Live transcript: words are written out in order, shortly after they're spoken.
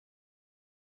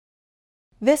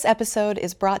This episode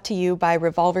is brought to you by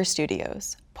Revolver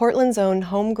Studios, Portland's own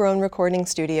homegrown recording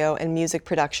studio and music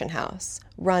production house,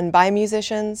 run by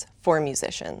musicians for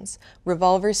musicians.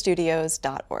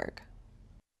 revolverstudios.org.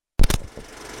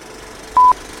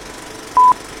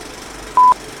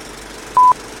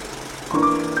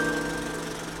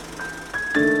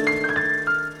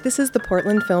 This is the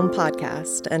Portland Film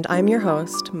Podcast, and I'm your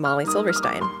host, Molly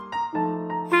Silverstein.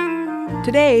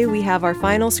 Today, we have our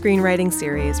final screenwriting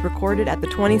series recorded at the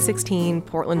 2016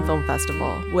 Portland Film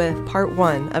Festival with part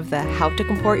one of the How to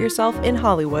Comport Yourself in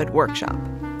Hollywood workshop.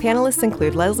 Panelists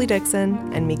include Leslie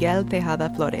Dixon and Miguel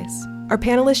Tejada-Flores. Our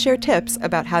panelists share tips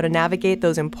about how to navigate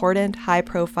those important,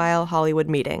 high-profile Hollywood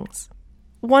meetings.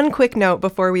 One quick note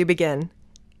before we begin.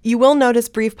 You will notice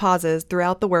brief pauses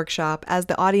throughout the workshop as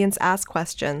the audience asks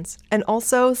questions, and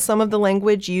also some of the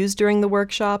language used during the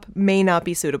workshop may not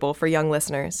be suitable for young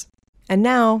listeners. And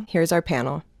now, here's our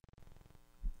panel.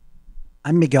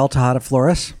 I'm Miguel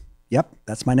Tejada-Flores. Yep,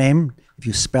 that's my name. If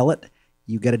you spell it,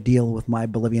 you get a deal with my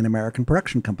Bolivian-American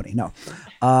production company. No,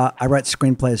 I write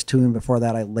screenplays too, and before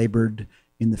that I labored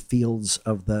in the fields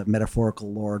of the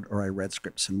metaphorical lord, or I read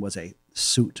scripts and was a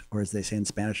suit, or as they say in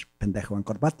Spanish, pendejo en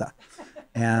corbata.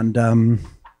 And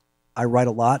I write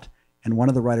a lot, and one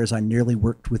of the writers I nearly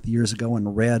worked with years ago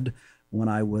and read when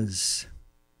I was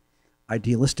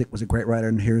idealistic was a great writer,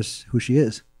 and here's who she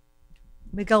is.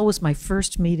 Miguel was my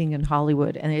first meeting in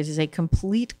Hollywood, and it is a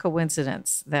complete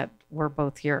coincidence that we're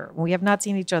both here. We have not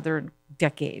seen each other in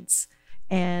decades.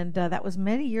 And that was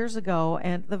many years ago.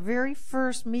 And the very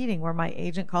first meeting where my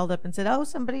agent called up and said, oh,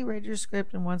 somebody read your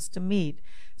script and wants to meet.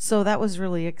 So that was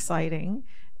really exciting.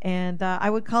 And I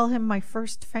would call him my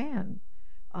first fan.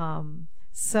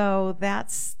 So that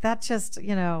just,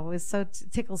 is so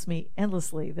tickles me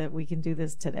endlessly that we can do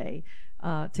this today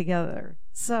together.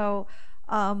 So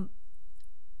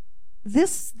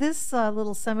this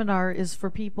little seminar is for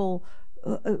people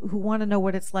who want to know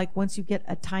what it's like once you get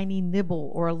a tiny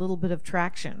nibble or a little bit of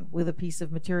traction with a piece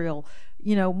of material.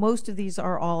 Most of these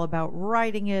are all about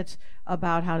writing it,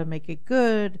 about how to make it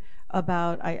good,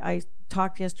 about, I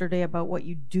talked yesterday about what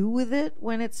you do with it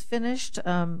when it's finished,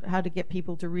 how to get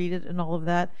people to read it and all of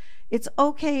that. It's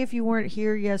okay if you weren't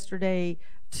here yesterday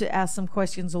to ask some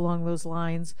questions along those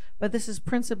lines, but this is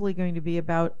principally going to be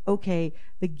about, okay,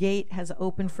 the gate has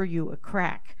opened for you a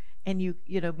crack, and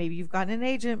maybe you've gotten an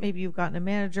agent, maybe you've gotten a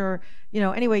manager,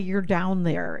 anyway, you're down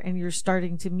there and you're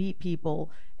starting to meet people,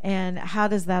 and how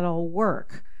does that all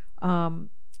work?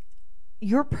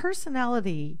 Your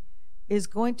personality is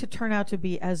going to turn out to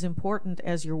be as important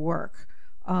as your work.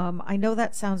 I know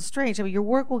that sounds strange. I mean, your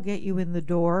work will get you in the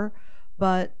door,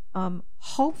 but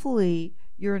hopefully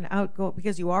you're an outgoing,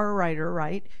 because you are a writer,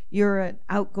 right? You're an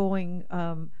outgoing,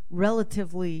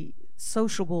 relatively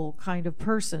sociable kind of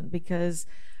person, because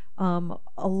a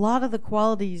lot of the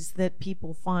qualities that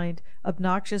people find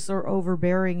obnoxious or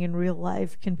overbearing in real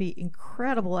life can be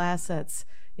incredible assets,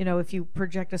 if you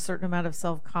project a certain amount of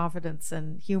self-confidence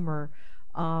and humor.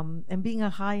 And being a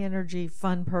high energy,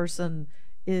 fun person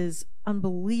is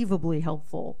unbelievably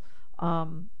helpful.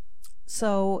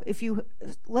 So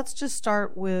let's just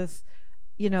start with,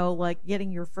 like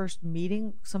getting your first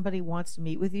meeting. Somebody wants to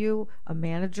meet with you, a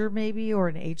manager maybe, or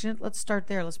an agent. Let's start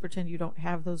there. Let's pretend you don't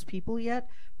have those people yet,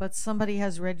 but somebody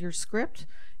has read your script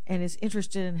and is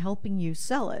interested in helping you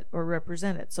sell it or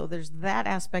represent it. So there's that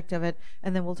aspect of it.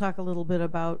 And then we'll talk a little bit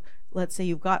about, let's say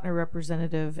you've gotten a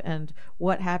representative and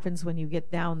what happens when you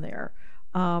get down there.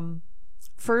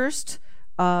 First,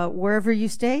 wherever you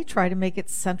stay, try to make it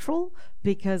central,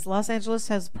 because Los Angeles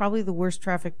has probably the worst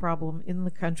traffic problem in the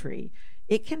country.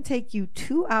 It can take you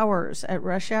 2 hours at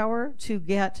rush hour to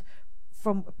get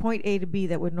from point A to B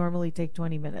that would normally take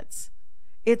 20 minutes.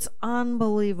 It's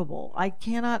unbelievable. I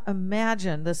cannot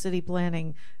imagine the city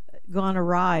planning gone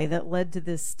awry that led to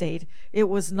this state. It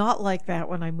was not like that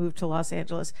when I moved to Los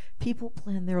Angeles. People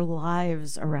plan their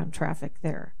lives around traffic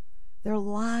there. Their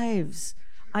lives.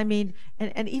 I mean,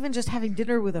 and even just having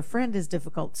dinner with a friend is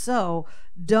difficult. So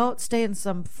don't stay in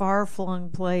some far-flung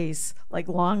place like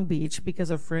Long Beach because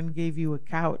a friend gave you a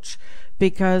couch,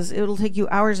 because it'll take you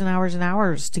hours and hours and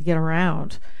hours to get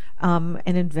around. And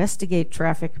investigate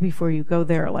traffic before you go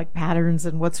there, like patterns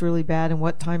and what's really bad and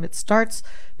what time it starts,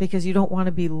 because you don't want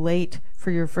to be late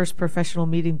for your first professional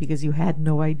meeting because you had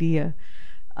no idea.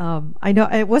 I know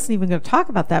I wasn't even going to talk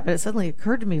about that, but it suddenly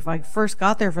occurred to me if I first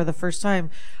got there for the first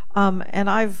time. And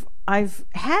I've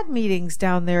had meetings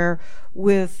down there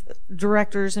with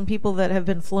directors and people that have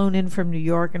been flown in from New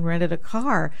York and rented a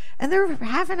car, and they're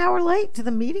half an hour late to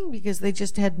the meeting because they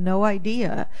just had no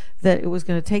idea that it was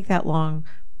going to take that long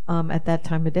at that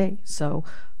time of day. So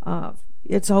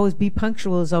it's always be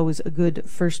punctual is always a good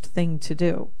first thing to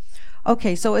do.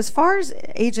 Okay, so as far as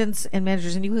agents and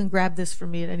managers, and you can grab this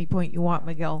from me at any point you want,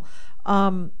 Miguel,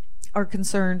 are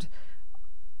concerned,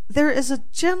 there is a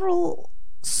general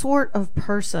sort of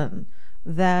person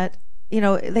that,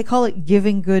 they call it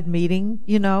giving good meeting,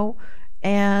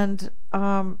 and,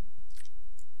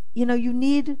 you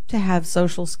need to have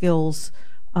social skills.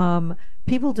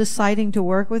 People deciding to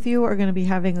work with you are going to be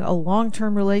having a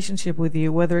long-term relationship with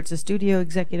you, whether it's a studio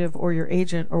executive or your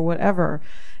agent or whatever.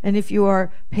 And if you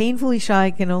are painfully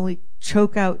shy, can only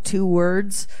choke out 2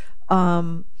 words,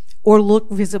 or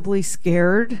look visibly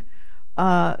scared,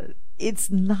 it's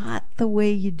not the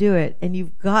way you do it. And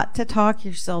you've got to talk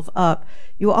yourself up.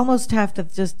 You almost have to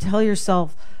just tell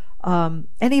yourself,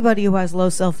 anybody who has low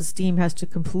self-esteem has to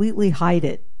completely hide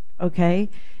it, okay?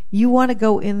 You want to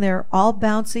go in there all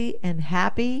bouncy and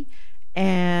happy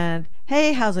and,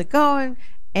 hey, how's it going?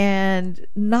 And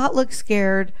not look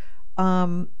scared,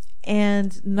 and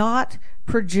not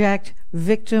project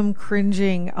victim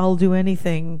cringing, I'll do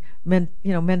anything,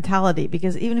 mentality.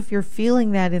 Because even if you're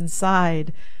feeling that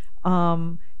inside,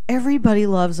 everybody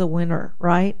loves a winner,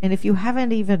 right? And if you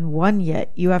haven't even won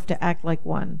yet, you have to act like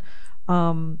one.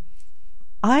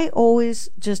 I always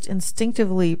just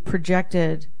instinctively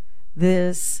projected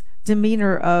this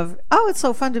demeanor of, oh, it's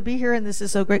so fun to be here and this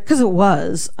is so great, because it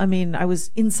was. I mean, I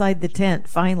was inside the tent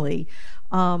finally.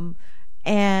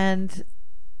 And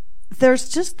there's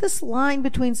just this line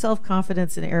between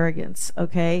self-confidence and arrogance,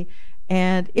 okay?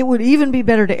 And it would even be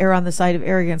better to err on the side of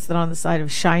arrogance than on the side of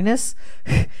shyness.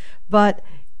 But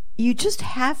you just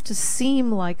have to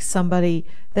seem like somebody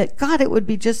that, God, it would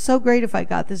be just so great if I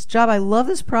got this job. I love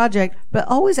this project, but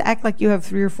always act like you have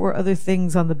 3 or 4 other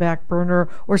things on the back burner,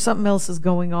 or something else is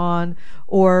going on,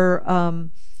 or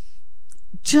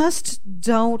just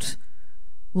don't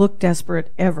look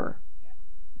desperate ever.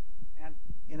 And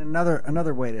in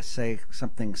another way to say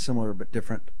something similar but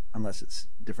different, unless it's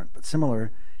different but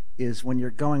similar, is when you're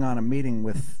going on a meeting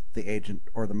with the agent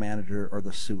or the manager or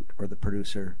the suit or the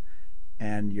producer,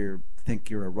 and you think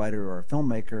you're a writer or a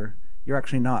filmmaker, you're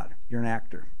actually not. You're an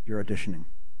actor. You're auditioning.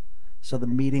 So the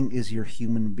meeting is your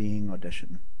human being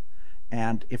audition.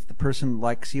 And if the person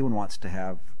likes you and wants to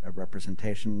have a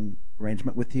representation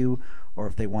arrangement with you, or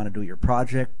if they want to do your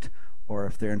project, or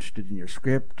if they're interested in your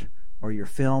script or your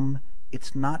film,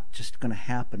 it's not just going to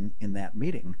happen in that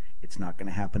meeting. It's not going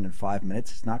to happen in 5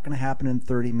 minutes. It's not going to happen in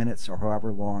 30 minutes or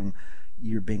however long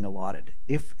you're being allotted.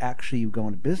 If actually you go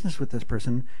into business with this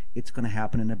person, it's going to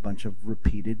happen in a bunch of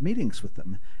repeated meetings with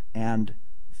them. And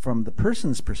from the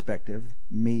person's perspective,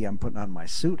 I'm putting on my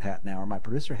suit hat now, or my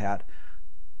producer hat,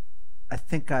 I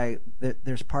think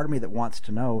there's part of me that wants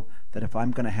to know that if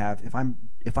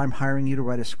I'm hiring you to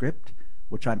write a script,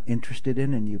 which I'm interested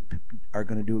in, and you are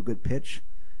going to do a good pitch,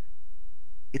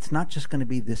 it's not just going to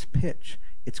be this pitch.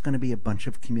 It's going to be a bunch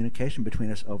of communication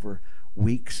between us over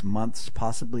weeks, months,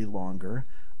 possibly longer.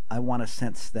 I want a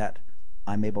sense that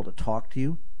I'm able to talk to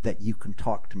you, that you can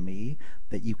talk to me,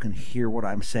 that you can hear what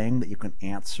I'm saying, that you can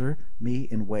answer me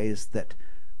in ways that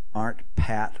aren't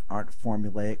pat, aren't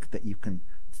formulaic, that you can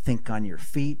think on your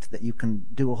feet, that you can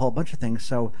do a whole bunch of things.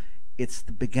 So it's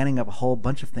the beginning of a whole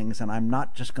bunch of things, and I'm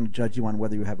not just going to judge you on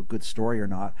whether you have a good story or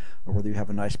not, or whether you have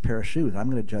a nice pair of shoes. I'm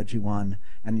going to judge you on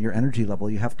and your energy level.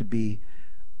 You have to be,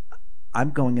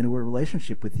 I'm going into a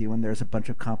relationship with you, and there's a bunch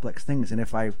of complex things. And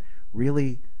if I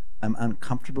really am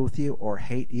uncomfortable with you, or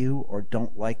hate you, or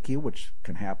don't like you, which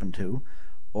can happen too,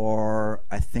 or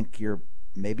I think you're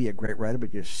maybe a great writer,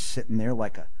 but you're sitting there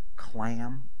like a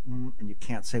clam and you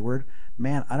can't say a word,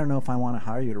 man, I don't know if I want to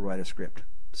hire you to write a script.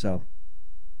 So.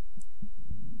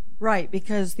 Right,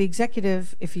 because the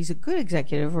executive, if he's a good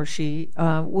executive or she,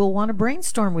 will want to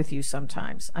brainstorm with you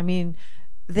sometimes. I mean,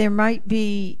 there might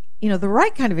be, the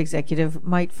right kind of executive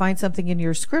might find something in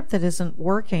your script that isn't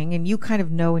working, and you kind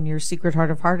of know in your secret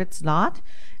heart of heart it's not,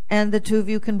 and the two of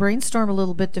you can brainstorm a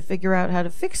little bit to figure out how to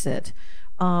fix it.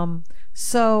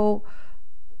 So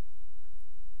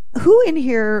who in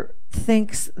here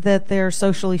thinks that they're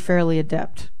socially fairly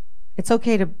adept? It's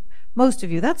okay to, most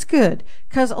of you, that's good,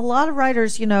 because a lot of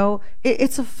writers,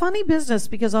 it's a funny business,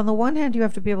 because on the one hand you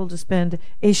have to be able to spend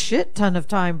a shit ton of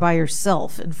time by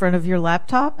yourself in front of your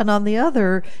laptop, and on the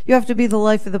other you have to be the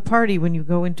life of the party when you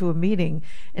go into a meeting,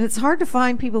 and it's hard to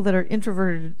find people that are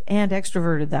introverted and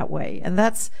extroverted that way, and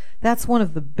that's one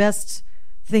of the best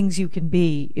things you can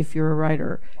be if you're a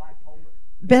writer.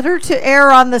 Better to err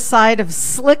on the side of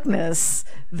slickness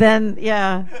than,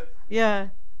 yeah.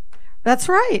 That's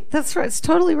right. It's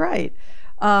totally right.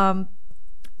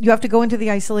 You have to go into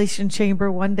the isolation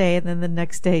chamber one day, and then the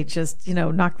next day just,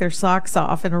 knock their socks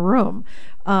off in a room.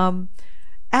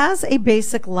 as a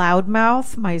basic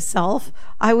loudmouth myself,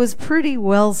 I was pretty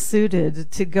well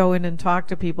suited to go in and talk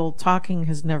to people. Talking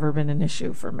has never been an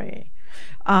issue for me.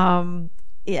 At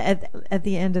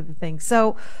the end of the thing.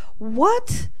 So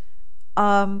what,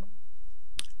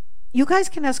 you guys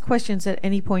can ask questions at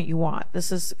any point you want.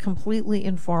 This is completely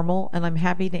informal and I'm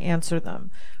happy to answer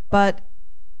them. But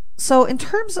so in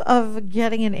terms of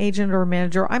getting an agent or a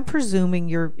manager, I'm presuming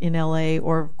you're in LA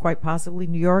or quite possibly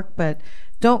New York, but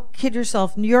don't kid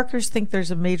yourself. New Yorkers think there's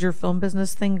a major film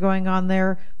business thing going on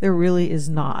there. There really is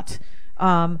not.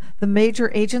 The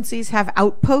major agencies have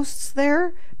outposts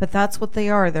there, but that's what they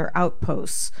are. They're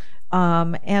outposts.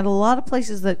 And a lot of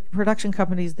places that production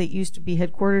companies that used to be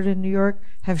headquartered in New York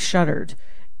have shuttered.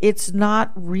 It's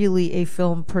not really a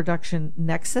film production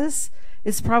nexus.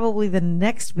 It's probably the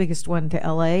next biggest one to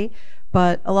LA,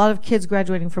 but a lot of kids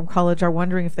graduating from college are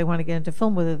wondering if they want to get into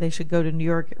film, whether they should go to New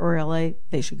York or LA.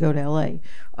 They should go to LA.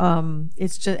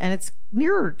 It's just, and it's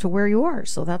nearer to where you are,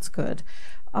 so that's good.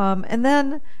 And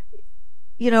then,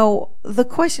 you know, the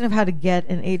question of how to get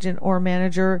an agent or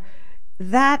manager,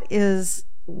 that is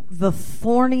the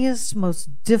thorniest,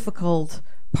 most difficult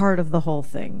part of the whole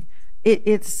thing. It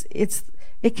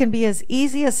can be as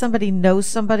easy as somebody knows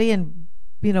somebody and,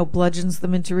 you know, bludgeons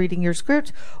them into reading your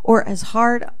script, or as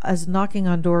hard as knocking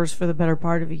on doors for the better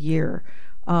part of a year.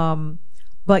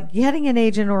 But getting an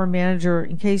agent or a manager,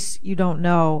 in case you don't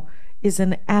know, is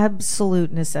an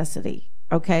absolute necessity.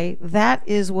 Okay, that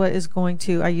is what is going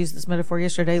to, I used this metaphor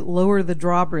yesterday, lower the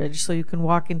drawbridge so you can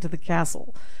walk into the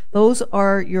castle. Those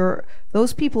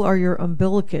people are your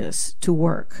umbilicus to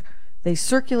work. They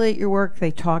circulate your work,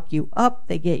 they talk you up,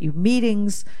 they get you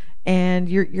meetings, and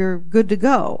you're good to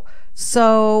go.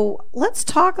 So let's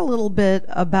talk a little bit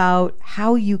about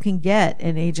how you can get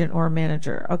an agent or a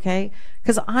manager, okay?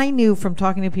 Because I knew from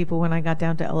talking to people when I got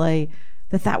down to LA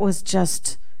that was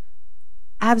just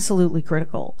absolutely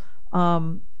critical.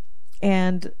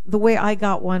 And the way I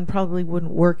got one probably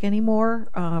wouldn't work anymore,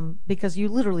 because you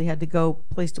literally had to go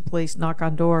place to place, knock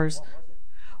on doors.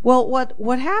 Well,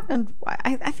 what happened,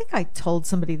 I think I told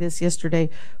somebody this yesterday,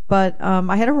 but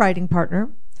I had a writing partner,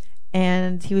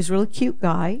 and he was a really cute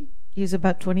guy. He was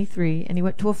about 23, and he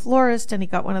went to a florist, and he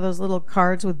got one of those little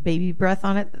cards with baby breath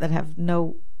on it that have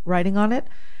no writing on it,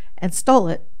 and stole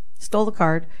the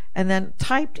card, and then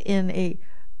typed in a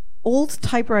old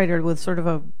typewriter with sort of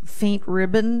a faint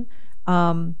ribbon,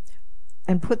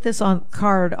 and put this on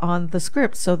card on the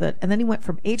script so that, and then he went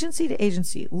from agency to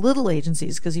agency, little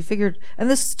agencies, because he figured, and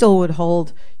this still would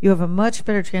hold, you have a much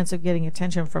better chance of getting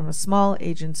attention from a small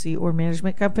agency or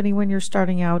management company when you're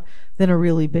starting out than a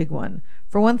really big one.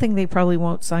 For one thing, they probably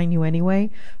won't sign you anyway.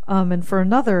 And for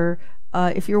another,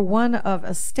 if you're one of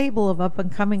a stable of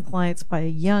up-and-coming clients by a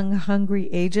young,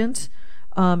 hungry agent,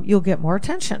 you'll get more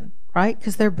attention, right?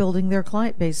 Because they're building their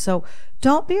client base. So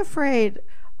don't be afraid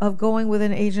of going with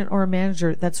an agent or a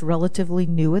manager that's relatively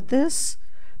new at this,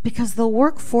 because they'll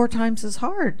work 4 times as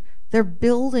hard. They're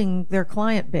building their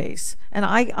client base. And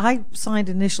I signed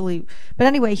initially, but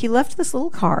anyway, he left this little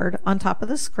card on top of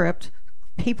the script,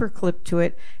 paper clipped to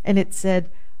it, and it said,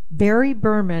 Barry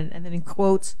Berman, and then in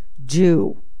quotes,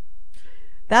 Jew.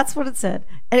 That's what it said.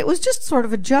 And it was just sort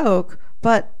of a joke,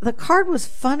 but the card was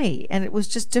funny, and it was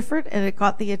just different, and it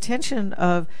got the attention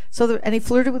of, and he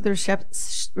flirted with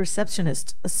the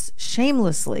receptionist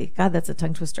shamelessly. God, that's a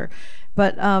tongue twister.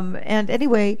 But, and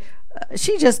anyway,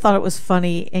 she just thought it was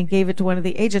funny and gave it to one of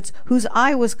the agents whose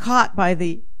eye was caught by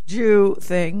the Jew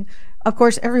thing. Of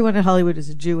course, everyone in Hollywood is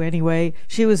a Jew anyway.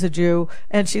 She was a Jew,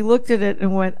 and she looked at it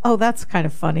and went, oh, that's kind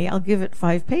of funny. I'll give it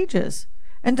 5 pages.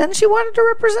 And then she wanted to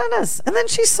represent us, and then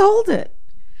she sold it.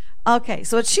 Okay,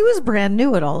 so she was brand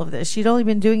new at all of this. She'd only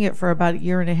been doing it for about 1.5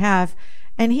 years,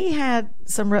 and he had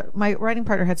my writing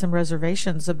partner had some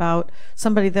reservations about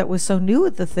somebody that was so new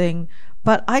at the thing,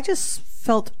 but I just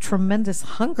felt tremendous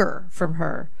hunger from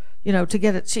her, you know, to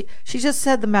get it. She just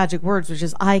said the magic words, which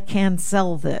is, I can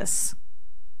sell this.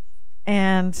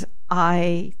 And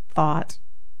I thought,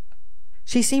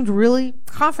 she seemed really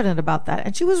confident about that,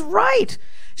 and she was right.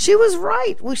 She was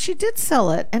right. Well, she did sell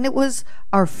it, and it was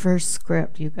our first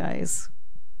script, you guys.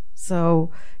 So,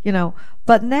 you know,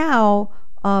 but now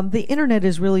the internet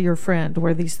is really your friend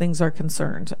where these things are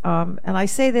concerned. And I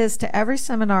say this to every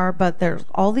seminar, but there's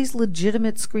all these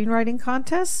legitimate screenwriting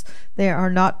contests. They are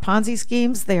not Ponzi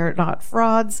schemes. They are not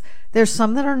frauds. There's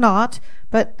some that are not,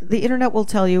 but the internet will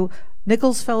tell you.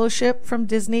 Nichols Fellowship from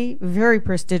Disney, very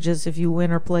prestigious if you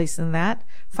win or place in that.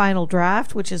 Final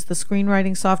Draft, which is the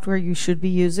screenwriting software you should be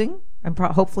using, and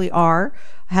hopefully are,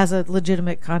 has a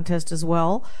legitimate contest as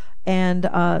well. And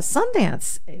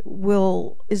Sundance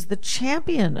is the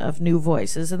champion of new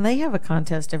voices, and they have a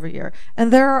contest every year.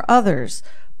 And there are others.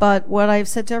 But what I've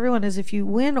said to everyone is if you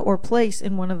win or place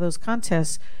in one of those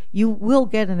contests, you will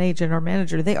get an agent or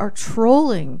manager. They are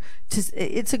trolling.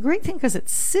 It's a great thing because it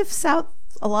sifts out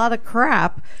a lot of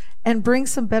crap and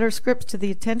brings some better scripts to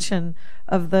the attention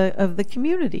of the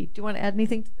community. Do you want to add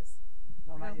anything to this?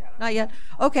 No, not yet. Not yet.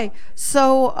 Okay.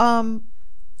 So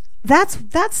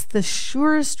that's the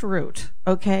surest route,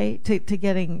 okay, to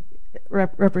getting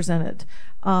represented.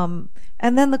 And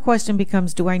then the question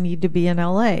becomes, do I need to be in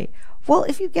LA? Well,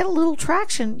 if you get a little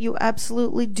traction, you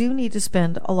absolutely do need to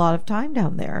spend a lot of time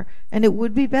down there. And it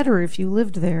would be better if you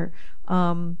lived there.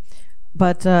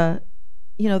 But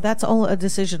that's only a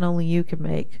decision only you can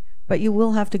make. But you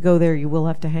will have to go there. You will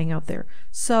have to hang out there.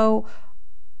 So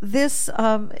this,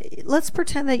 let's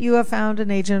pretend that you have found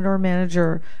an agent or a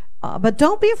manager. But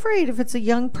don't be afraid if it's a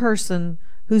young person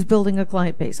who's building a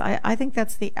client base. I think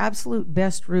that's the absolute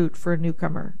best route for a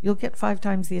newcomer. You'll get 5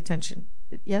 times the attention.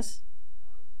 Yes?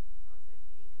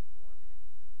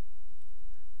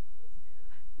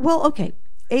 Well, okay.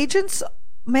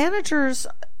 Managers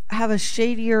have a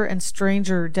shadier and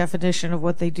stranger definition of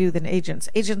what they do than agents.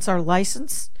 Agents are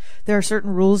licensed. There are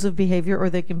certain rules of behavior, or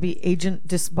they can be agent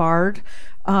disbarred,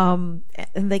 and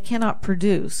they cannot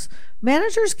produce.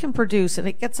 Managers can produce, and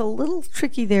it gets a little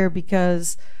tricky there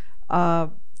because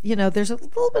there's a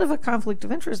little bit of a conflict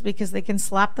of interest because they can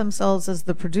slap themselves as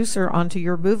the producer onto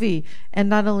your movie and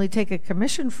not only take a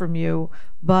commission from you,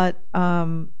 but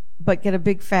get a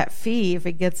big fat fee if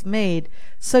it gets made.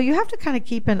 So you have to kind of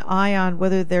keep an eye on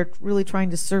whether they're really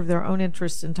trying to serve their own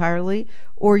interests entirely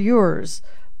or yours.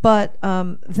 But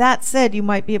that said, you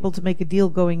might be able to make a deal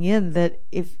going in that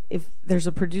if there's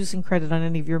a producing credit on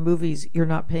any of your movies, you're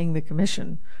not paying the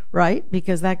commission, right?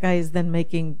 Because that guy is then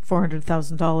making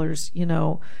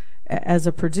 $400,000, as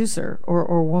a producer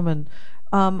or woman.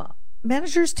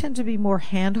 Managers tend to be more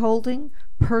hand-holding,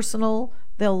 personal.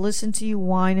 They'll listen to you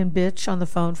whine and bitch on the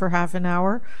phone for half an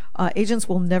hour. Agents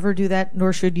will never do that,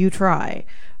 nor should you try.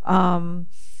 And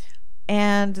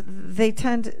they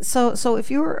tend so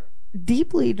if you're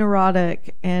deeply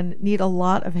neurotic and need a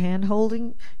lot of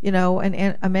hand-holding,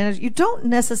 and a manager, you don't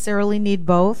necessarily need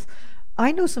both.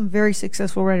 I know some very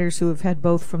successful writers who have had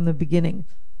both from the beginning.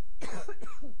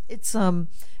 It's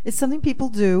something people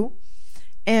do,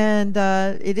 and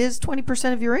it is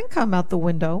 20% of your income out the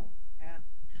window. And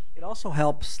it also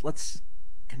helps. Let's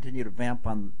continue to vamp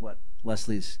on what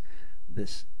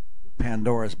this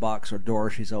Pandora's box or door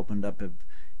she's opened up of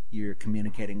you're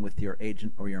communicating with your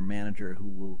agent or your manager who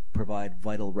will provide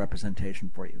vital representation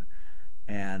for you.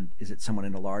 And is it someone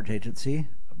in a large agency,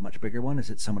 a much bigger one? Is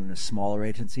it someone in a smaller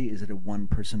agency? Is it a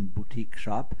one-person boutique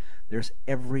shop? There's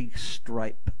every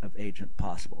stripe of agent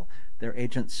possible. There are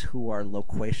agents who are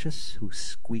loquacious, who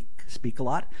speak a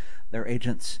lot. There are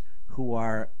agents who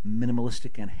are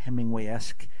minimalistic and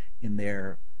Hemingway-esque in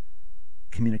their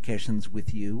communications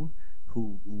with you,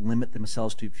 who limit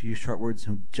themselves to a few short words,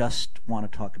 who just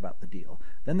want to talk about the deal.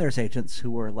 Then there's agents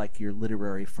who are like your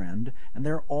literary friend, and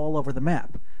they're all over the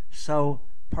map. So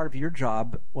part of your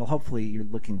job, well, hopefully you're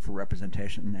looking for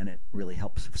representation, and it really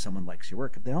helps if someone likes your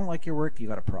work. If they don't like your work, you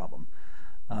got a problem.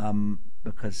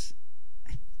 Because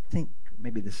I think,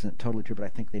 maybe this isn't totally true, but I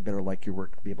think they better like your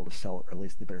work to be able to sell it, or at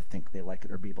least they better think they like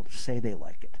it, or be able to say they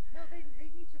like it. No, they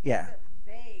need to think that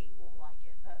they will like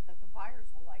it, that the buyers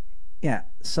will like it. Yeah,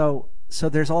 so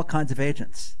there's all kinds of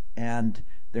agents, and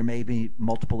there may be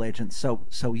multiple agents.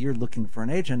 So you're looking for an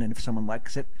agent, and if someone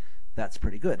likes it, that's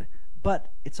pretty good.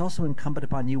 But it's also incumbent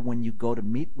upon you when you go to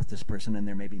meet with this person, and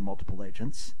there may be multiple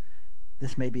agents.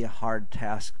 This may be a hard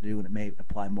task to do, and it may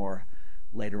apply more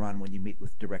later on when you meet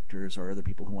with directors or other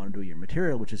people who want to do your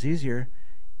material, which is easier.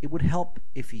 It would help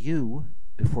if you,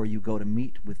 before you go to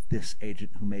meet with this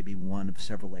agent, who may be one of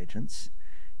several agents,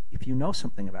 if you know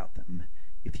something about them,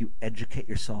 if you educate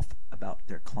yourself about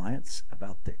their clients,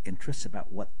 about their interests,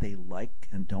 about what they like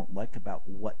and don't like, about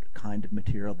what kind of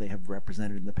material they have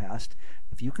represented in the past,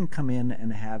 if you can come in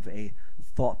and have a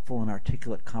thoughtful and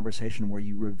articulate conversation where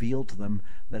you reveal to them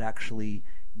that actually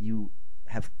you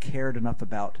have cared enough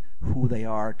about who they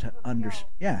are to understand.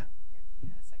 Yeah.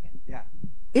 Yeah.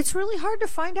 It's really hard to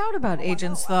find out about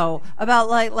agents, though, about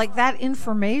like that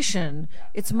information.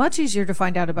 It's much easier to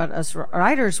find out about us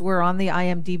writers. We're on the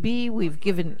IMDb. We've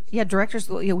given, directors,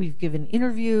 we've given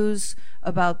interviews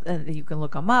about, you can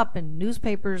look them up in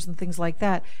newspapers and things like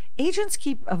that. Agents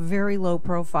keep a very low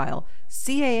profile.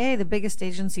 CAA, the biggest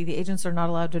agency, the agents are not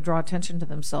allowed to draw attention to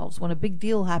themselves. When a big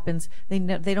deal happens, they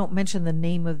don't mention the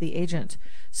name of the agent.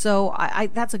 So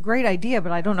that's a great idea,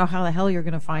 but I don't know how the hell you're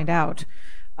going to find out.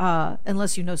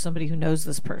 unless you know somebody who knows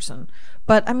this person.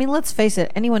 But I mean, let's face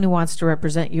it, anyone who wants to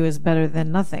represent you is better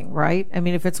than nothing, right? I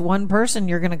mean, if it's one person,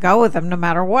 you're going to go with them no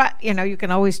matter what. You know, you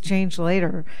can always change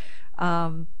later.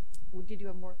 Did you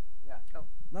have more? Yeah.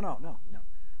 Oh.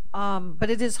 No. But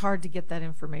it is hard to get that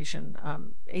information.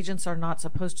 Agents are not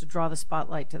supposed to draw the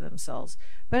spotlight to themselves.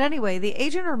 But anyway, the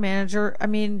agent or manager, I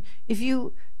mean,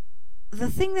 the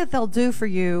thing that they'll do for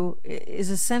you is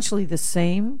essentially the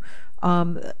same.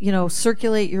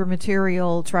 Circulate your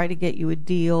material, try to get you a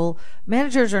deal.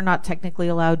 Managers are not technically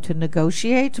allowed to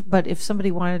negotiate, but if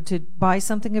somebody wanted to buy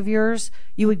something of yours,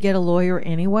 you would get a lawyer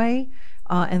anyway.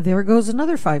 And there goes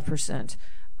another 5%.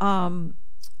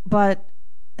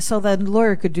 So the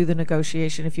lawyer could do the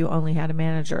negotiation if you only had a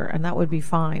manager, and that would be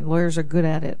fine. Lawyers are good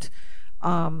at it.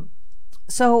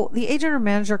 So the agent or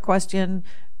manager question,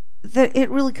 it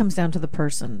really comes down to the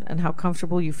person and how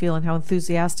comfortable you feel and how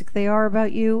enthusiastic they are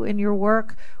about you and your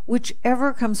work.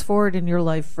 Whichever comes forward in your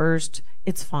life first,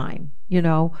 it's fine. You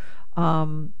know,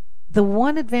 the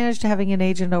one advantage to having an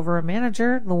agent over a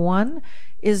manager,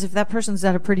 is if that person's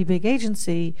at a pretty big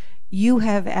agency, you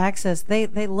have access. They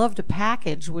love to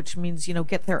package, which means,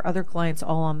 get their other clients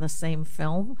all on the same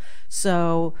film.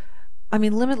 So, I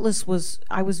mean,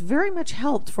 I was very much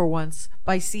helped for once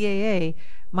by CAA,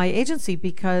 my agency,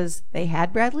 because they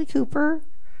had Bradley Cooper,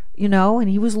 and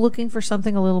he was looking for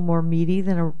something a little more meaty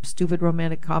than a stupid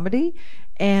romantic comedy.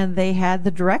 And they had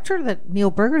the director,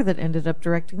 Neil Berger, that ended up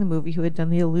directing the movie, who had done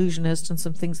The Illusionist and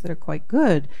some things that are quite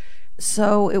good.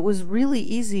 So it was really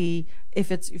easy.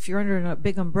 If you're under a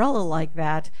big umbrella like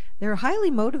that, they're highly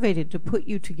motivated to put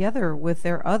you together with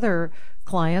their other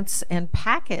clients and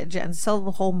package and sell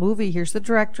the whole movie. Here's the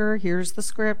director, here's the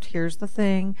script, here's the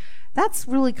thing. That's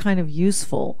really kind of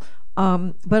useful.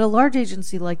 But a large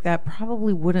agency like that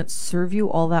probably wouldn't serve you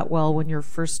all that well when you're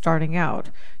first starting out.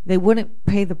 They wouldn't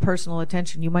pay the personal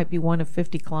attention. You might be one of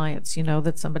 50 clients,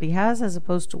 that somebody has, as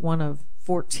opposed to one of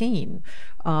 14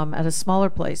 at a smaller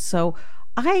place. So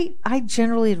I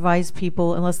generally advise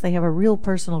people, unless they have a real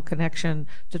personal connection,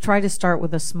 to try to start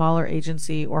with a smaller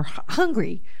agency or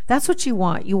hungry. That's what you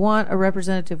want. You want a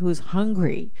representative who's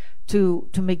hungry to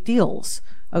make deals,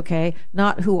 okay?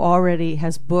 Not who already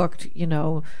has booked,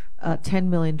 $10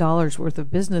 million worth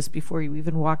of business before you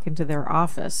even walk into their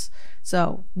office.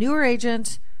 So newer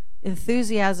agent,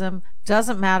 enthusiasm,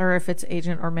 doesn't matter if it's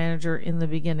agent or manager in the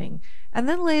beginning. And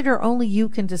then later, only you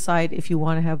can decide if you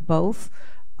want to have both.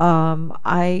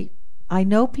 I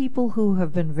know people who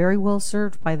have been very well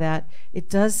served by that. It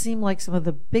does seem like some of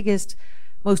the biggest,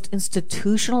 most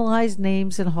institutionalized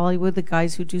names in Hollywood, the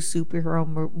guys who do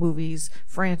superhero movies,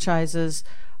 franchises,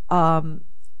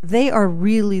 they are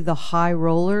really the high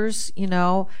rollers,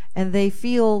 and they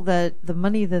feel that the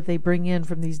money that they bring in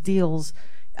from these deals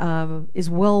is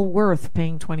well worth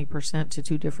paying 20% to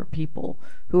two different people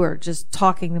who are just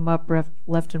talking them up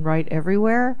left and right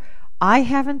everywhere. I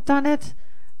haven't done it.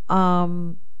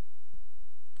 I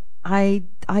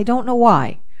don't know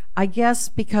why. I guess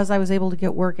because I was able to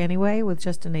get work anyway with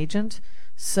just an agent,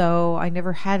 so I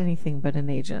never had anything but an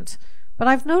agent. But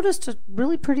I've noticed a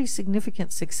really pretty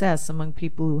significant success among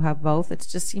people who have both. It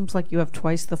just seems like you have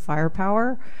twice the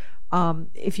firepower.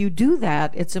 If you do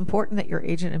that, it's important that your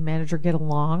agent and manager get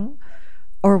along,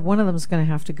 or one of them is going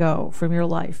to have to go from your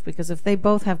life. Because if they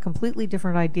both have completely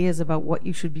different ideas about what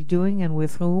you should be doing and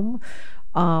with whom,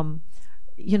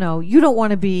 you don't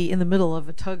want to be in the middle of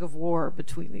a tug of war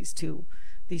between these two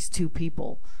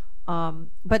people.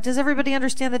 But does everybody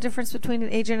understand the difference between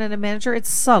an agent and a manager? It's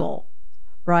subtle,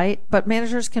 right? But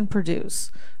managers can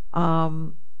produce.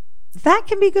 That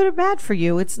can be good or bad for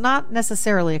you. It's not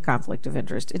necessarily a conflict of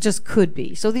interest. It just could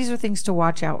be. So these are things to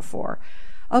watch out for.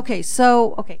 Okay,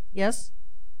 yes?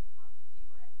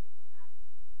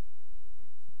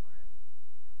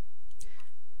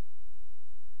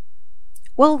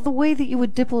 Well, the way that you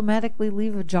would diplomatically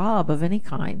leave a job of any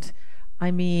kind.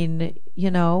 I mean,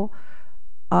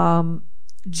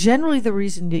 generally the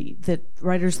reason that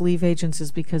writers leave agents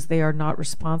is because they are not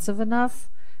responsive enough.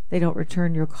 They don't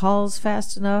return your calls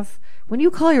fast enough. When you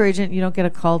call your agent, you don't get a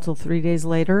call till 3 days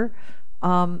later.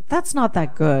 That's not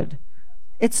that good.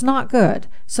 It's not good.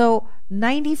 So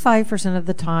 95% of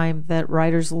the time that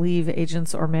writers leave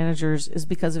agents or managers is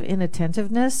because of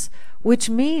inattentiveness, which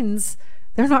means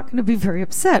they're not going to be very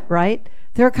upset, right?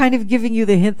 They're kind of giving you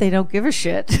the hint they don't give a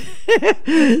shit.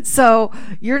 So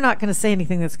you're not going to say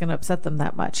anything that's going to upset them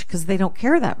that much because they don't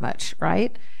care that much,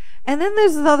 right? And then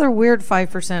there's the other weird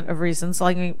 5% of reasons,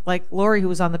 like Lori, who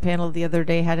was on the panel the other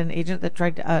day, had an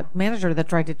manager that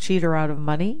tried to cheat her out of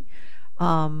money.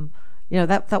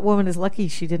 That woman is lucky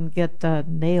she didn't get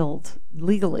nailed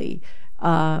legally.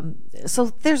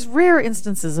 So there's rare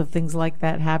instances of things like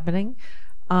that happening.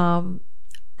 And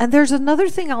there's another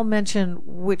thing I'll mention,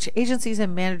 which agencies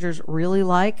and managers really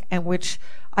like, and which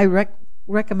I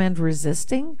recommend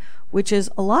resisting, which is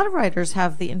a lot of writers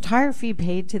have the entire fee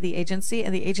paid to the agency,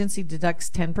 and the agency deducts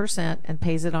 10% and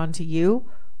pays it on to you.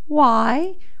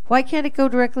 Why? Why can't it go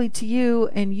directly to you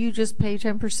and you just pay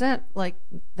 10% like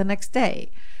the next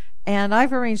day? And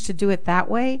I've arranged to do it that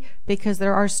way because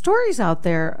there are stories out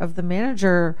there of the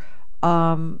manager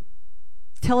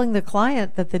telling the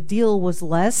client that the deal was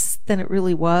less than it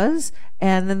really was,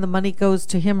 and then the money goes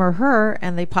to him or her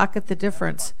and they pocket the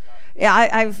difference. Yeah,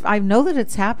 I know that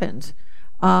it's happened.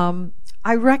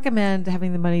 I recommend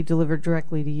having the money delivered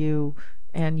directly to you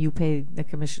and you pay the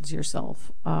commissions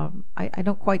yourself. I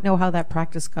don't quite know how that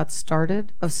practice got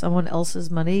started of someone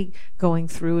else's money going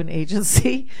through an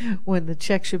agency when the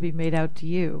check should be made out to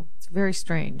you. It's very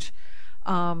strange.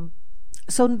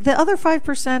 So the other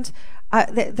 5%,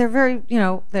 they're very,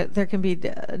 there can be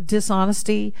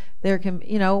dishonesty. There can,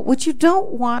 what you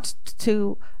don't want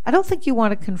to, I don't think you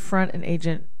want to confront an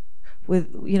agent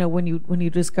with, when you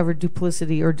discover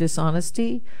duplicity or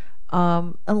dishonesty,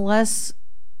 unless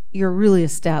you're really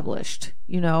established,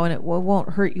 and it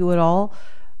won't hurt you at all.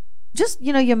 Just,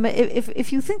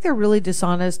 if you think they're really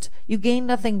dishonest, you gain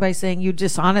nothing by saying you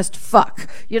dishonest fuck,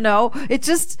 it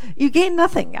just, you gain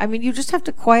nothing. I mean, you just have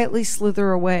to quietly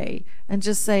slither away and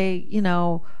just say,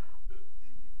 the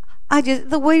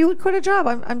way you would quit a job,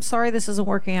 I'm sorry this isn't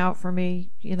working out for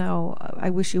me, I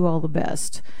wish you all the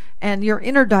best. And your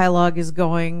inner dialogue is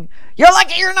going, you're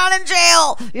lucky you're not in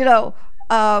jail,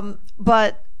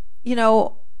 but,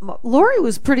 Lori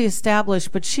was pretty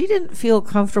established, but she didn't feel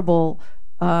comfortable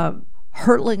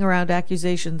hurtling around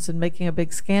accusations and making a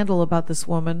big scandal about this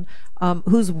woman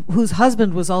whose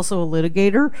husband was also a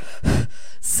litigator.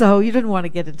 So you didn't want to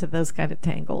get into those kind of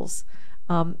tangles.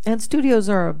 And studios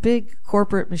are a big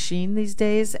corporate machine these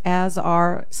days, as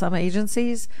are some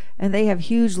agencies, and they have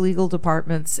huge legal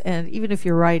departments. And even if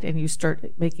you're right and you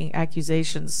start making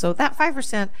accusations, so that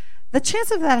 5%, the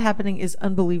chance of that happening is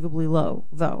unbelievably low,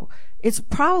 though. It's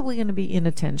probably going to be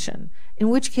inattention, in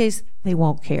which case they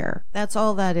won't care. That's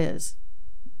all that is.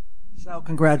 So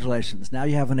congratulations. Now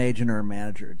you have an agent or a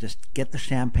manager. Just get the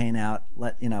champagne out,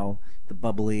 let, the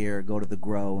bubbly or go to the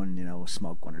grow and,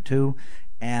 smoke one or two.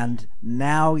 And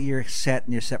now you're set,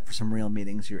 and you're set for some real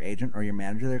meetings. Your agent or your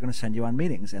manager, they're going to send you on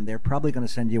meetings, and they're probably going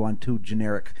to send you on 2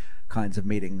 generic kinds of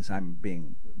meetings. I'm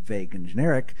being vague and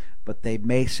generic, but they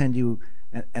may send you,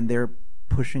 and they're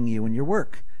pushing you in your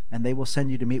work, and they will send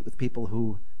you to meet with people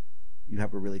who you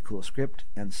have a really cool script,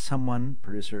 and someone,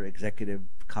 producer, executive,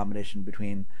 combination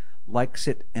between, likes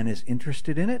it and is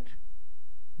interested in it.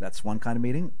 That's one kind of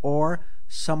meeting. Or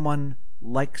someone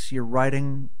likes your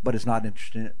writing but is not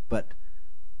interested in it, but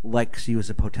likes you as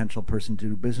a potential person to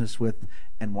do business with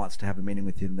and wants to have a meeting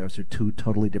with you. And those are 2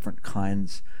 totally different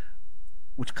kinds,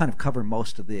 which kind of cover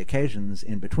most of the occasions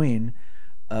in between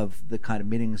of the kind of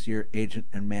meetings your agent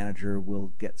and manager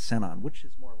will get sent on. Which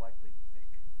is more likely, do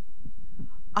you think?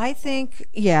 I think,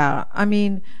 yeah. I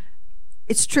mean,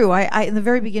 it's true. I in the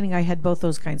very beginning, I had both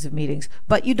those kinds of meetings.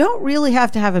 But you don't really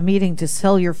have to have a meeting to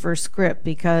sell your first script,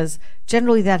 because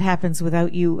generally that happens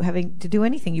without you having to do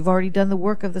anything. You've already done the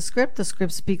work of the script. The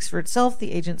script speaks for itself.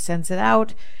 The agent sends it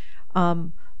out.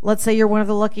 Let's say you're one of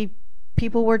the lucky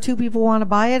people where 2 people want to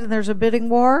buy it and there's a bidding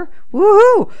war.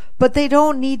 Woohoo! But they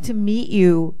don't need to meet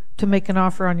you to make an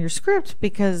offer on your script,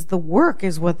 because the work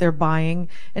is what they're buying.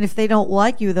 And if they don't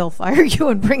like you, they'll fire you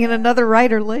and bring in another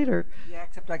writer later. Yeah,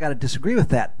 except I got to disagree with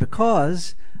that,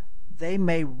 because they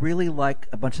may really like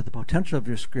a bunch of the potential of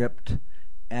your script,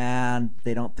 and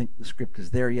they don't think the script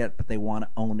is there yet, but they want to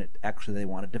own it. Actually, they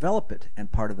want to develop it.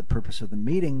 And part of the purpose of the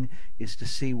meeting is to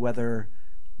see whether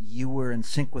you were in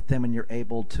sync with them and you're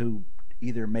able to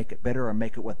either make it better or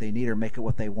make it what they need or make it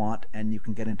what they want. And you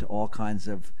can get into all kinds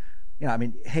of,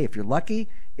 hey, if you're lucky,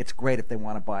 it's great if they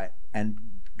want to buy it and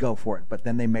go for it. But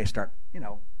then they may start,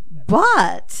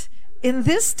 But in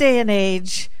this day and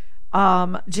age,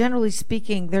 generally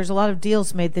speaking, there's a lot of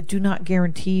deals made that do not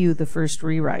guarantee you the first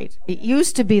rewrite. It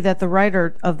used to be that the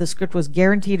writer of the script was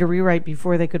guaranteed a rewrite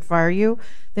before they could fire you.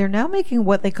 They're now making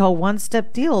what they call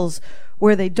one-step deals,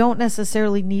 where they don't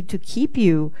necessarily need to keep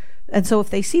you. And so if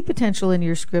they see potential in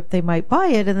your script, they might buy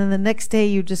it, and then the next day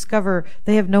you discover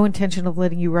they have no intention of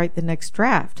letting you write the next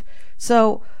draft.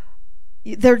 So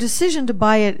their decision to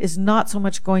buy it is not so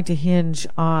much going to hinge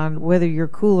on whether you're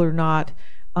cool or not.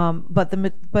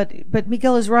 But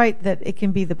Miguel is right that it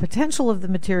can be the potential of the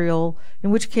material,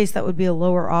 in which case that would be a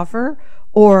lower offer,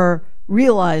 or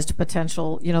realized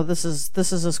potential. This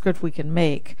is a script we can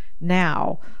make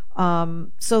now.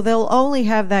 So they'll only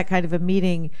have that kind of a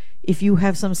meeting if you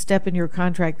have some step in your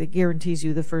contract that guarantees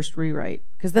you the first rewrite,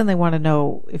 because then they want to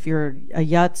know if you're a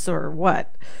yutz or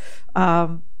what.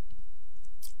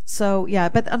 So yeah,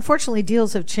 but unfortunately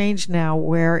deals have changed now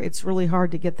where it's really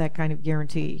hard to get that kind of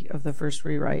guarantee of the first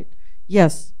rewrite.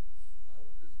 Yes.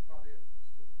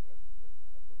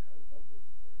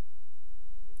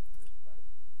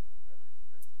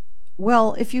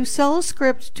 Well, if you sell a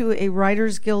script to a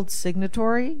Writers Guild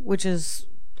signatory, which is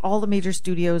all the major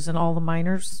studios and all the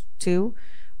minors too,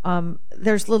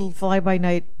 there's little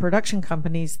fly-by-night production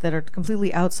companies that are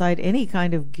completely outside any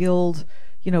kind of guild,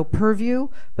 purview.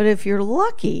 But if you're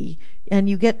lucky and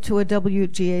you get to a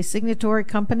WGA signatory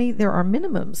company, there are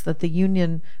minimums that the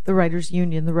union, the Writers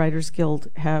Union, the Writers Guild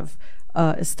have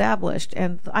established.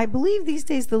 And I believe these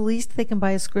days the least they can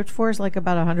buy a script for is like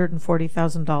about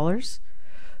 $140,000.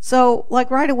 So,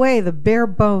 like right away, the bare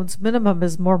bones minimum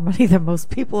is more money than most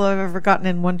people have ever gotten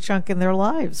in one chunk in their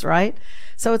lives, right?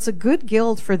 So it's a good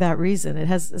guild for that reason. It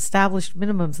has established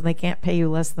minimums, and they can't pay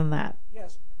you less than that.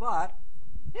 Yes, but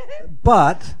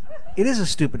it is a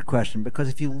stupid question, because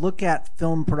if you look at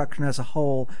film production as a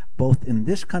whole, both in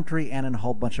this country and in a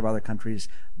whole bunch of other countries,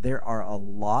 there are a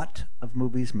lot of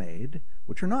movies made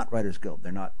which are not Writers Guild.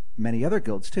 They're not many other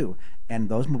guilds too, and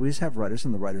those movies have writers,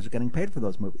 and the writers are getting paid for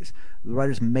those movies. The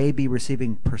writers may be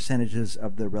receiving percentages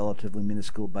of the relatively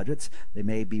minuscule budgets. They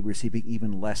may be receiving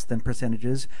even less than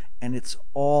percentages, and it's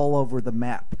all over the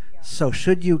map. Yeah. So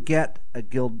should you get a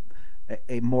guild,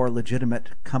 a more legitimate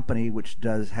company which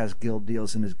has guild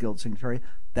deals and is guild signatory,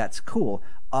 that's cool.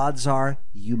 Odds are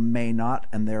you may not,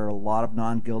 and there are a lot of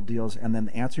non-guild deals. And then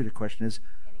the answer to the question is,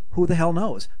 who the hell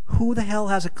knows? Who the hell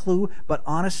has a clue? But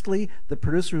honestly, the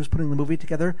producer who's putting the movie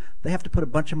together, they have to put a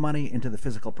bunch of money into the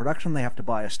physical production. They have to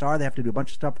buy a star. They have to do a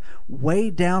bunch of stuff. Way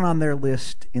down on their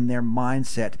list in their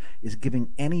mindset is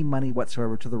giving any money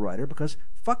whatsoever to the writer, because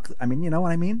fuck, I mean, you know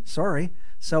what I mean? Sorry.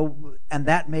 So, and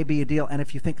that may be a deal. And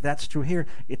if you think that's true here,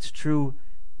 it's true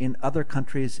in other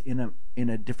countries in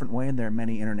a different way. And there are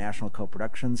many international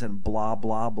co-productions and blah,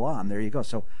 blah, blah. And there you go.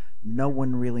 So no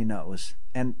one really knows.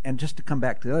 And just to come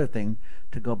back to the other thing,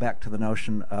 to go back to the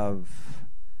notion of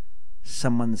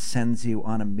someone sends you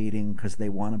on a meeting because they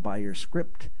want to buy your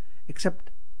script, except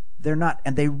they're not,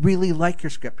 and they really like your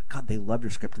script. God, they love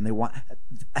your script, and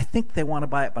I think they want to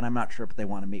buy it, but I'm not sure if they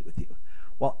want to meet with you.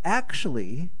 Well,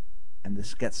 actually, and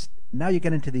now you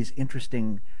get into these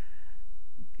interesting,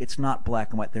 it's not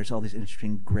black and white, there's all these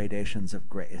interesting gradations of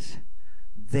grays.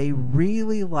 They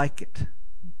really like it,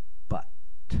 but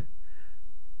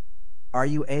are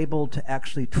you able to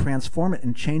actually transform it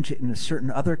and change it into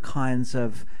certain other kinds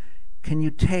of, can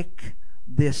you take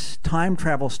this time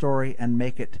travel story and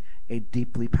make it a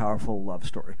deeply powerful love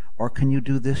story? Or can you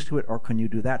do this to it, or can you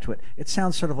do that to it? It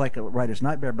sounds sort of like a writer's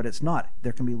nightmare, but it's not.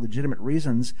 There can be legitimate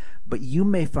reasons, but you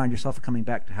may find yourself coming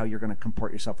back to how you're going to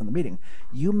comport yourself in the meeting.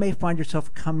 You may find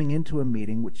yourself coming into a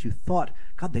meeting which you thought,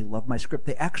 God, they love my script.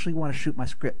 They actually want to shoot my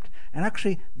script. And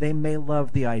actually, they may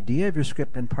love the idea of your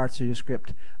script and parts of your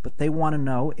script, but they want to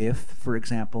know if, for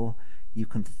example, you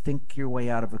can think your way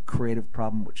out of a creative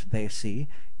problem which they see,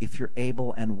 if you're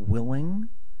able and willing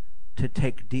to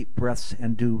take deep breaths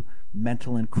and do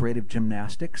mental and creative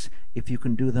gymnastics, if you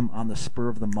can do them on the spur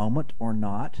of the moment or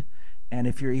not, and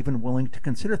if you're even willing to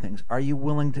consider things. Are you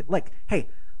willing to, like, hey,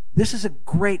 this is a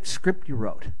great script you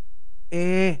wrote.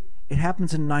 It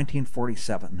happens in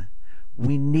 1947.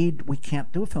 We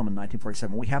can't do a film in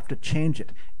 1947. We have to change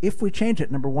it. If we change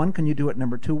it, number one, can you do it?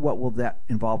 Number two, what will that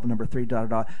involve? Number three,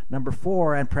 Number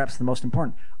four, and perhaps the most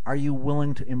important, are you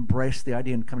willing to embrace the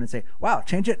idea and come in and say, wow,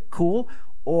 change it, cool?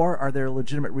 Or are there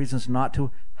legitimate reasons not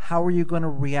to? How are you going to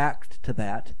react to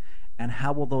that? And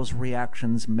how will those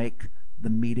reactions make the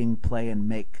meeting play and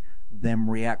make them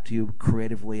react to you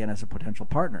creatively and as a potential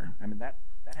partner? I mean, that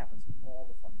happens all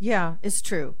the time. Yeah, it's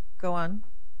true. Go on.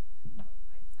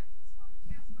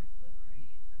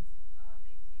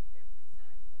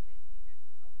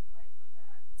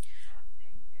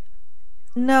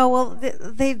 No, well,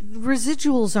 they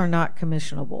residuals are not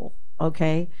commissionable,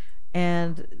 okay?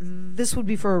 And this would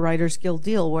be for a Writers Guild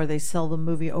deal where they sell the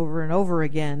movie over and over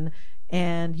again,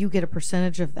 and you get a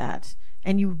percentage of that.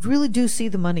 And you really do see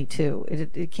the money, too.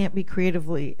 It can't be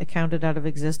creatively accounted out of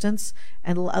existence.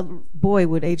 And boy,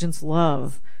 would agents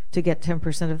love to get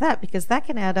 10% of that, because that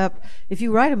can add up. If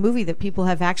you write a movie that people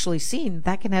have actually seen,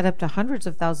 that can add up to hundreds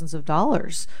of thousands of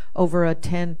dollars over a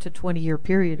 10 to 20 year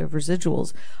period of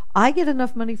residuals. I get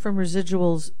enough money from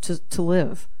residuals to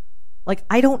live. Like,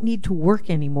 I don't need to work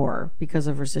anymore because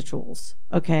of residuals.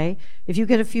 Okay. If you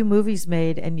get a few movies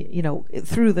made and,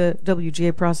 through the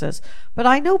WGA process, but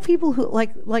I know people who,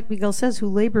 like Miguel says, who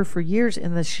labor for years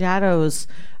in the shadows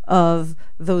of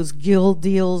those guild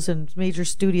deals and major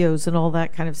studios and all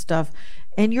that kind of stuff.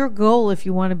 And your goal, if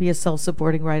you want to be a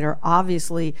self-supporting writer,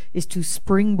 obviously is to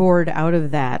springboard out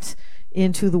of that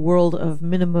into the world of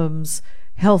minimums,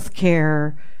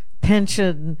 healthcare,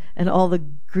 pension, and all the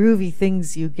groovy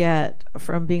things you get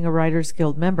from being a Writers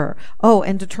Guild member. Oh,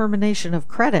 and determination of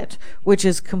credit, which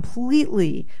is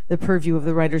completely the purview of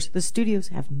the writers. The studios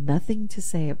have nothing to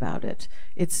say about it.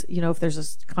 It's, if there's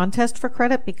a contest for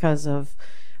credit because of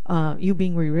you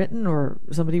being rewritten or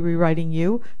somebody rewriting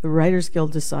you, the Writers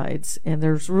Guild decides, and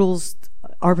there's rules,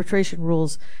 arbitration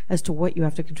rules, as to what you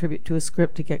have to contribute to a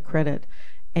script to get credit.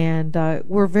 And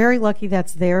we're very lucky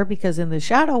that's there, because in the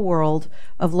shadow world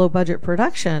of low budget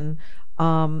production,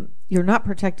 you're not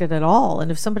protected at all.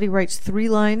 And if somebody writes 3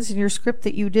 lines in your script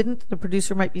that you didn't, the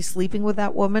producer might be sleeping with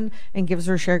that woman and gives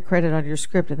her shared credit on your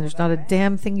script, and there's not a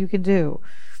damn thing you can do.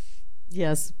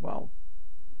 Yes, well,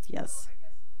 yes.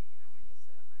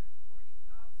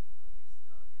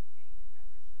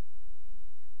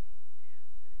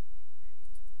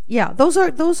 Yeah, those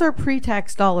are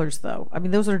pre-tax dollars, though. I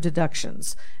mean, those are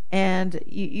deductions, and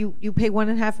you pay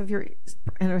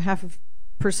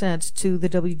 1.5% to the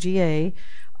WGA,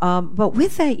 but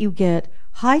with that you get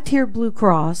high-tier Blue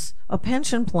Cross, a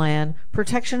pension plan,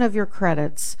 protection of your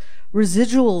credits,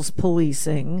 residuals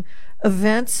policing,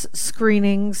 events,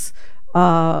 screenings,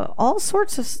 all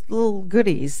sorts of little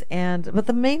goodies, but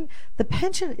the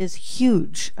pension is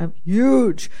huge,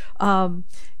 huge.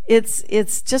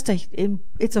 It's just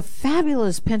it's a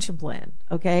fabulous pension plan.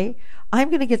 Okay, I'm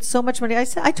going to get so much money.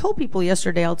 I told people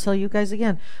yesterday, I'll tell you guys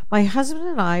again. My husband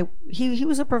and I, he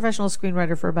was a professional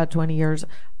screenwriter for about 20 years.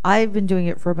 I've been doing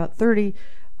it for about 30.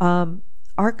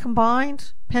 Our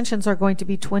combined pensions are going to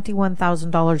be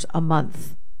 $21,000 a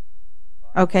month.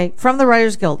 Okay, from the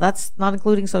Writers Guild. That's not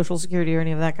including Social Security or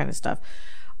any of that kind of stuff.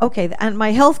 Okay, and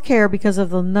my health care, because of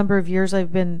the number of years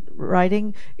I've been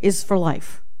writing, is for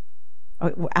life.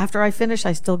 After I finish,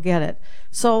 I still get it.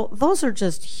 So those are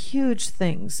just huge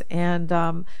things. And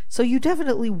so you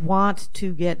definitely want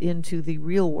to get into the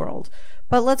real world.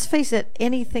 But let's face it,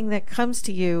 anything that comes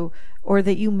to you or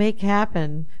that you make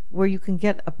happen where you can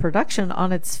get a production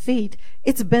on its feet,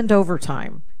 it's bend over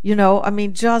time.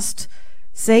 Just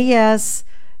say yes.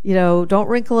 Don't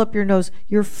wrinkle up your nose.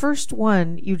 Your first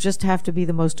one, you just have to be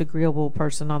the most agreeable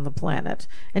person on the planet.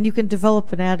 And you can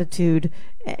develop an attitude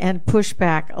and push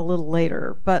back a little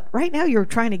later. But right now you're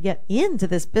trying to get into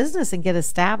this business and get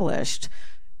established.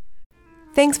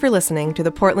 Thanks for listening to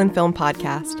the Portland Film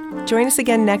Podcast. Join us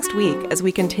again next week as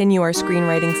we continue our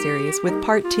screenwriting series with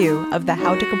part 2 of the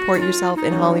How to Comport Yourself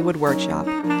in Hollywood workshop.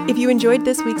 If you enjoyed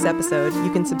this week's episode,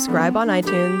 you can subscribe on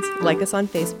iTunes, like us on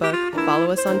Facebook,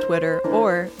 follow us on Twitter,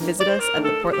 or visit us at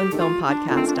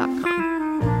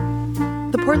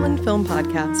theportlandfilmpodcast.com. The Portland Film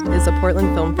Podcast is a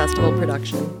Portland Film Festival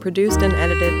production, produced and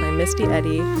edited by Misty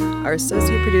Eddy. Our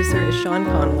associate producer is Sean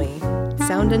Connolly.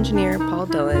 Sound engineer Paul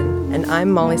Dillon, and I'm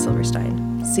Molly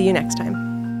Silverstein. See you next time.